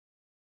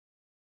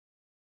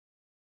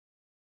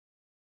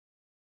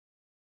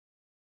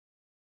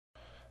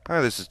Hi,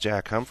 this is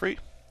Jack Humphrey.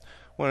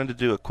 Wanted to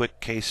do a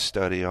quick case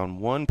study on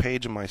one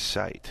page of my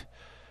site.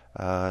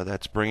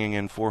 That's bringing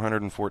in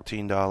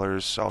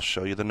 $414. I'll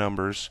show you the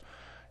numbers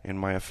in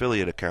my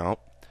affiliate account.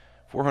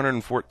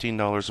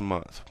 $414 a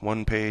month.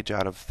 One page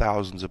out of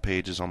thousands of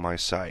pages on my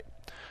site.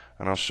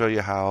 And I'll show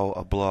you how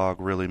a blog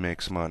really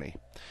makes money.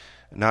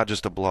 Not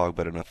just a blog,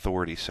 but an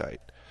authority site.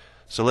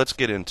 So let's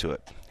get into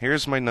it.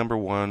 Here's my number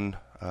one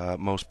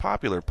most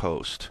popular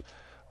post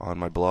on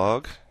my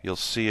blog. You'll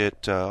see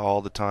it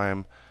all the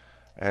time.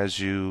 As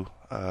you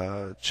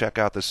check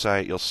out the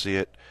site, you'll see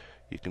it.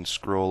 You can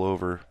scroll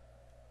over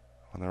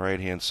on the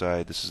right-hand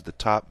side. This is the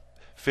top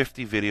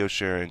 50 video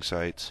sharing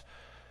sites,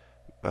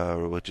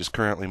 which is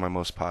currently my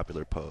most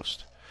popular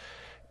post.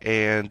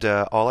 And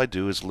all I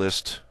do is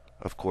list,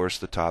 of course,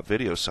 the top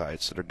video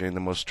sites that are getting the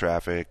most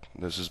traffic.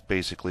 This is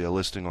basically a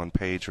listing on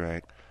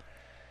PageRank.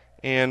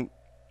 And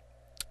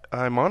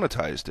I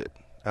monetized it.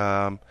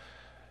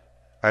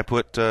 I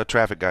put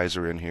Traffic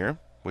Geyser in here,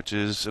 which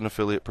is an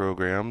affiliate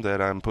program that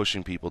I'm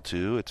pushing people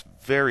to. It's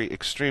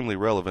extremely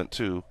relevant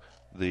to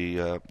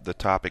the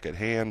topic at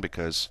hand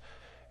because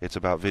it's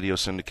about video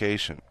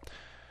syndication.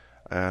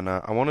 And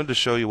I wanted to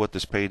show you what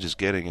this page is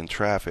getting in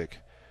traffic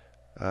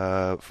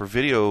for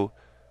video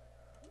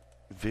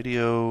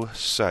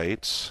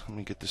sites. Let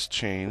me get this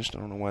changed. I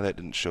don't know why that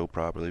didn't show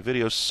properly.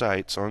 Video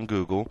sites on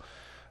Google.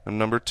 I'm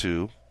number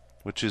 2,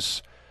 which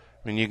is,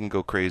 I mean, you can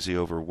go crazy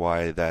over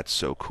why that's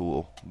so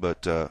cool,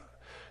 but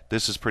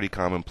this is pretty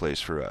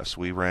commonplace for us.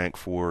 We rank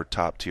for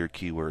top-tier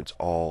keywords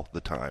all the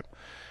time.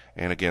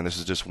 And again, this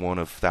is just one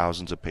of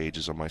thousands of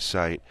pages on my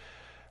site.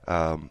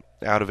 Out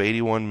of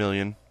 81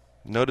 million,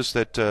 notice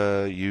that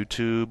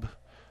YouTube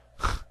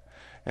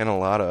and a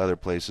lot of other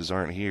places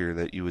aren't here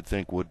that you would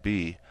think would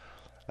be.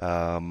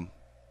 And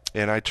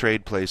I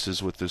trade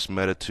places with this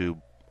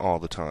MetaTube all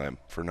the time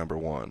for number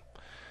 1.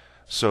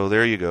 So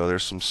there you go.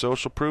 There's some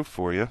social proof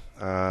for you.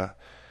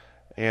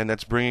 And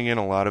that's bringing in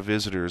a lot of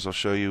visitors. I'll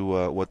show you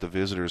what the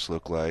visitors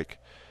look like.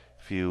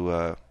 If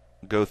you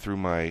go through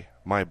my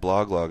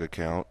blog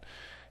account,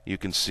 you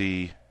can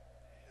see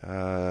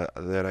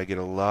that I get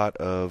a lot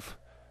of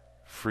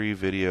free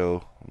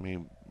video. Let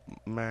me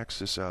max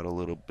this out a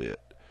little bit.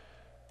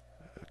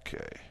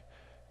 Okay.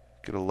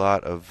 Get a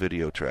lot of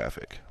video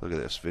traffic. Look at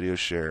this, video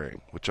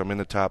sharing, which I'm in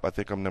the top. I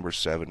think I'm number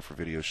 7 for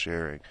video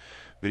sharing.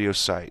 Video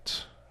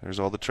sites. There's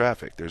all the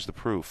traffic. There's the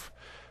proof.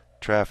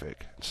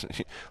 Traffic.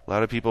 A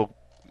lot of people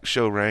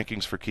show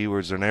rankings for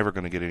keywords they're never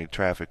going to get any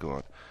traffic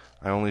on.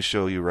 I only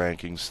show you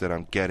rankings that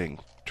I'm getting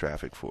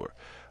traffic for.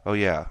 Oh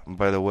yeah, and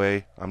by the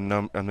way, I'm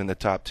in the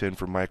top 10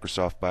 for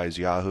Microsoft buys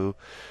Yahoo.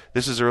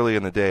 This is early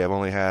in the day. I've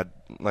only had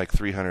like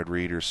 300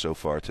 readers so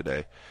far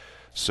today.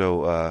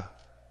 So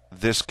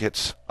this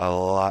gets a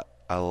lot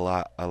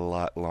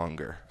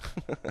longer.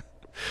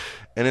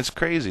 And it's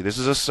crazy. This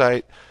is a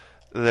site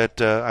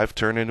that I've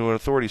turned into an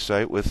authority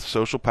site with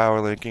social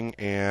power linking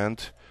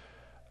and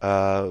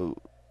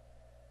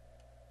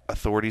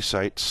Authority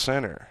Site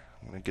Center.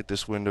 I'm going to get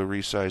this window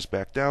resized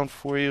back down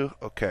for you.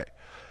 Okay.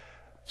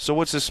 So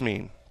what's this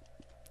mean?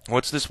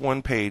 What's this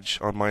one page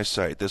on my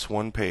site, this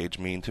one page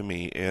mean to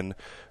me in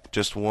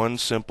just one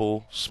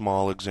simple,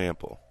 small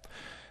example?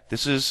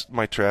 This is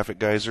my Traffic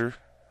Geyser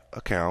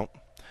account.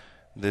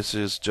 This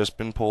has just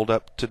been pulled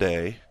up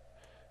today.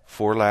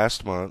 For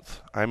last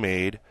month, I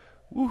made,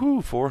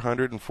 woohoo,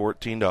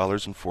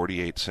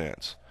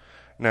 $414.48.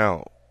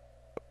 Now,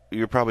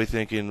 you're probably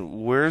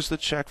thinking, where's the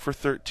check for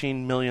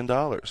 $13 million?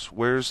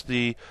 Where's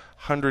the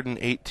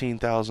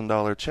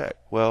 $118,000 check?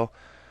 Well,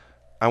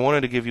 I wanted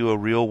to give you a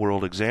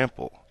real-world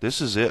example. This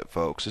is it,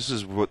 folks. This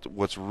is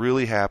what's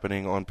really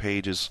happening on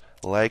pages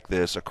like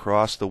this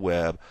across the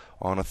web,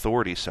 on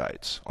authority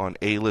sites, on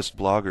A-list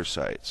blogger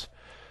sites.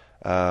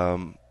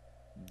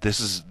 This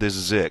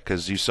is it,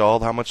 because you saw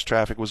how much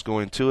traffic was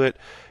going to it.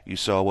 You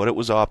saw what it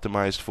was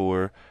optimized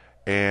for,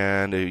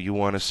 and you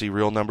want to see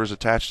real numbers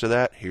attached to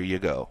that? Here you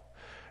go.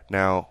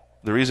 Now,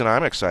 the reason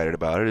I'm excited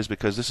about it is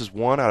because this is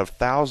one out of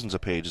thousands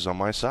of pages on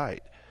my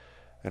site.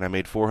 And I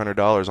made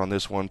 $400 on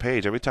this one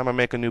page. Every time I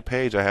make a new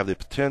page, I have the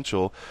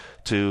potential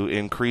to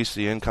increase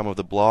the income of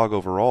the blog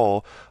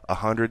overall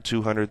 $100,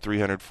 $200,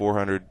 $300,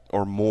 $400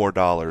 or more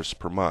dollars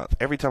per month.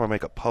 Every time I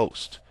make a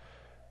post.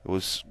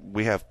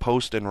 We have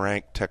post and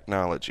rank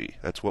technology.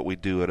 That's what we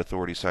do at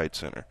Authority Site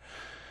Center.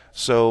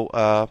 So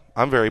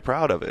I'm very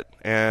proud of it.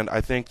 And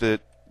I think that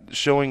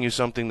showing you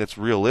something that's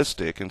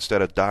realistic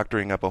instead of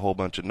doctoring up a whole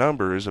bunch of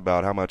numbers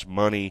about how much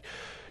money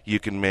you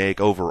can make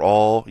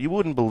overall, you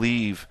wouldn't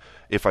believe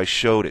if I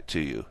showed it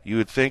to you. You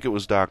would think it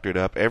was doctored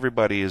up.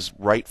 Everybody is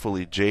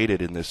rightfully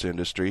jaded in this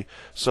industry,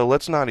 so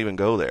let's not even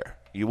go there.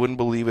 You wouldn't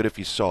believe it if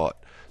you saw it.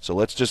 So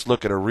let's just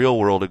look at a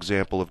real-world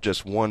example of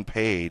just one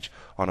page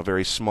on a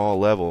very small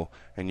level,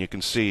 and you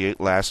can see it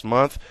last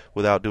month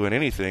without doing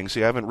anything.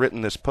 See, I haven't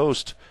written this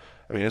post.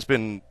 I mean, it's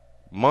been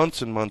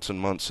months and months and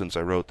months since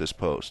I wrote this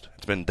post.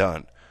 It's been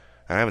done.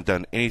 I haven't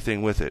done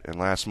anything with it. And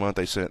last month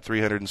I sent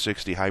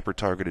 360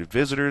 hyper-targeted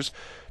visitors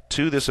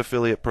to this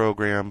affiliate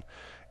program,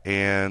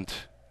 and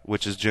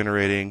which is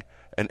generating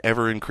an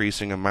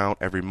ever-increasing amount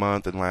every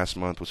month, and last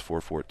month was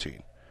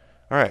 414.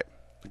 All right,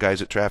 the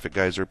guys at Traffic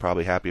Geyser are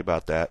probably happy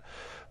about that,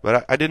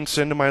 but I didn't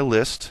send to my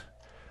list.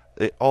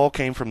 It all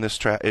came from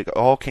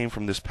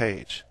this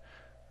page,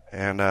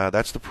 and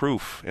that's the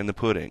proof in the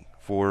pudding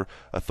for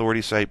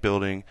authority site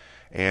building.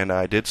 And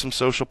I did some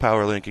social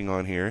power linking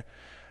on here,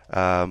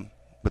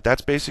 but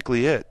that's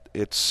basically it.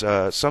 It's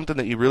something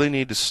that you really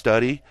need to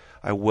study.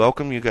 I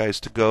welcome you guys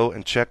to go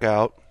and check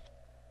out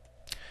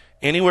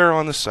anywhere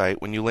on the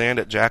site. When you land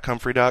at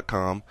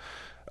jackhumphrey.com,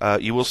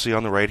 you will see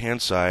on the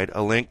right-hand side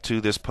a link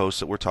to this post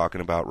that we're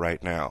talking about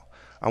right now.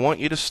 I want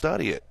you to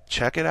study it.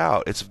 Check it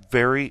out. It's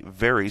very,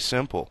 very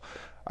simple.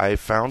 I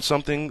found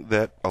something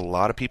that a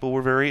lot of people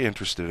were very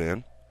interested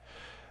in.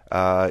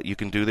 You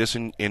can do this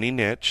in any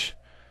niche.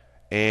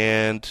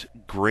 And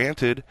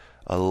granted,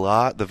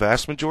 the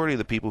vast majority of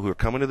the people who are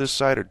coming to this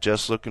site are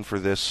just looking for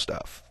this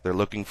stuff. They're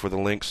looking for the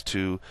links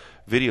to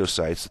video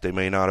sites that they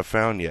may not have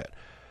found yet.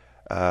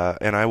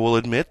 And I will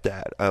admit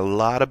that a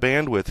lot of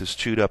bandwidth is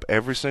chewed up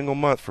every single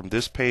month from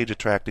this page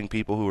attracting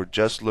people who are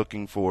just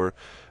looking for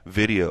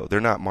video.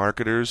 They're not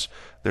marketers.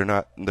 They're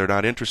not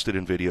interested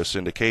in video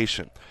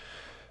syndication.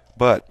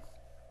 But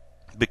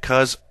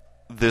because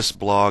this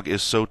blog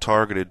is so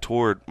targeted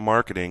toward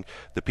marketing,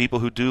 the people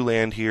who do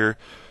land here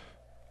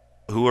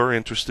who are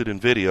interested in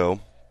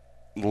video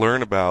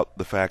learn about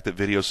the fact that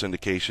video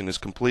syndication has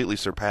completely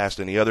surpassed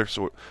any other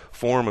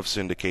form of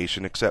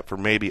syndication except for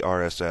maybe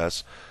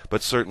RSS,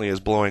 but certainly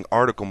is blowing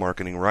article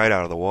marketing right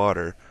out of the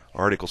water,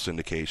 article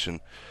syndication.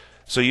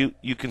 So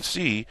you can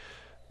see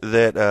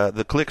that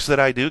the clicks that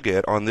I do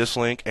get on this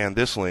link and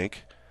this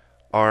link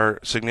are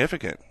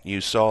significant. You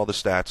saw the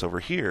stats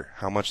over here,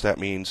 how much that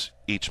means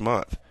each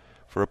month.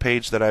 For a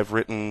page that I've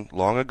written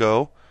long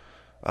ago,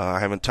 I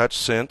haven't touched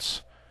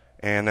since,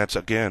 and that's,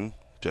 again,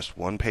 just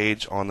one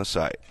page on the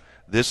site.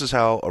 This is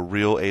how a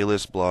real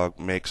A-list blog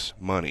makes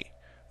money.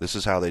 This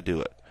is how they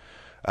do it.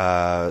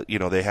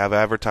 They have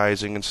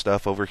advertising and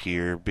stuff over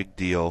here. Big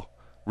deal.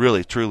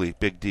 Really, truly,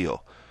 big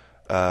deal.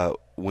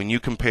 When you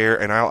compare,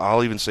 and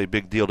I'll even say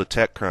big deal to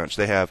TechCrunch,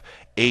 they have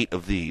 8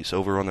 of these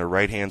over on their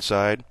right-hand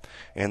side,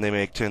 and they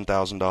make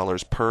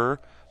 $10,000 per.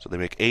 So they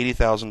make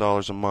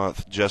 $80,000 a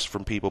month just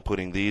from people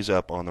putting these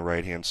up on the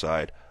right-hand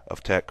side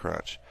of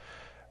TechCrunch.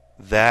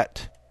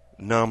 That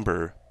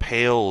number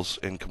pales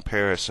in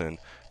comparison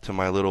to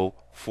my little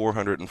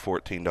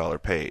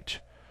 $414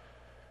 page,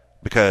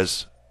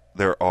 because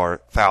there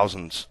are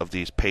thousands of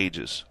these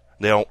pages.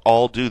 They don't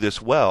all do this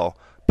well,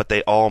 but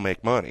they all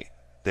make money.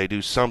 They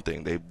do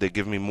something. They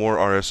give me more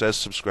RSS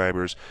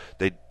subscribers.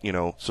 So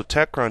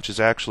TechCrunch is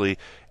actually,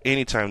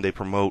 anytime they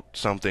promote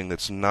something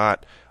that's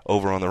not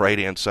over on the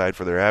right-hand side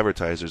for their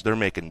advertisers, they're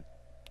making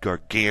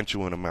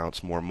gargantuan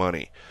amounts more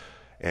money.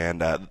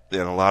 And a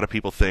lot of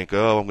people think,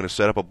 oh, I'm going to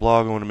set up a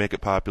blog, I want to make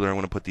it popular, I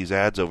want to put these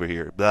ads over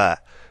here. Blah.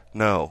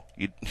 No,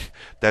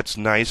 that's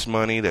nice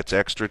money, that's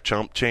extra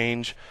chump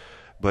change,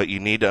 but you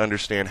need to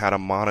understand how to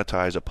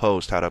monetize a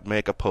post, how to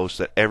make a post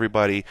that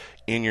everybody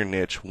in your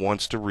niche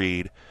wants to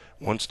read,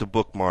 wants to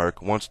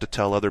bookmark, wants to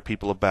tell other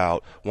people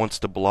about, wants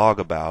to blog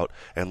about,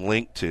 and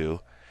link to,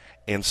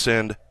 and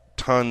send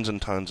tons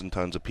and tons and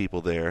tons of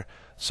people there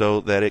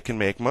so that it can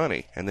make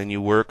money. And then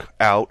you work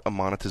out a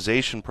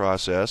monetization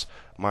process.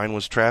 Mine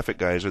was Traffic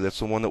Geyser. That's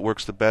the one that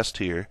works the best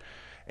here.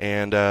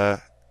 And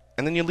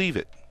then you leave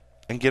it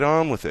and get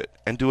on with it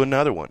and do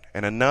another one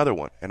and another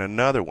one and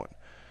another one.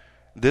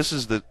 This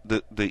is the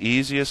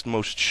easiest,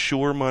 most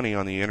sure money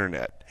on the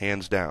internet,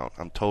 hands down.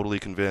 I'm totally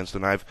convinced,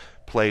 and I've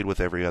played with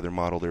every other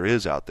model there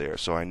is out there,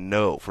 so I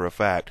know for a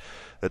fact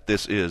that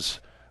this is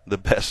the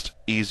best,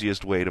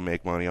 easiest way to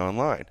make money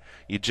online.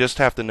 You just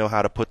have to know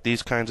how to put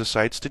these kinds of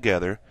sites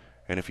together,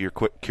 and if you're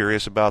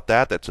curious about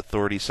that, that's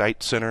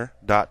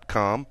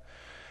authoritysitecenter.com,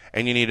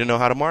 and you need to know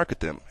how to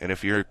market them. And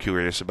if you're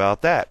curious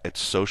about that,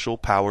 it's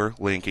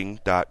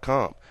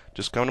socialpowerlinking.com.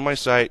 Just come to my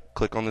site,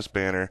 click on this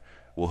banner,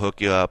 we'll hook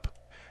you up.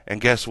 And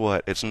guess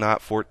what? It's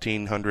not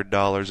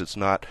 $1,400. It's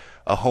not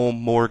a home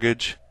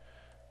mortgage.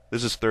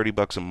 This is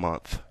 $30 a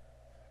month.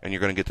 And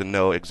you're going to get to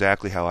know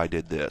exactly how I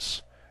did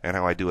this and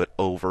how I do it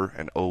over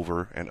and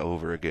over and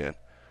over again.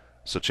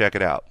 So check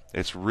it out.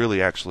 It's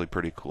really actually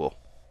pretty cool.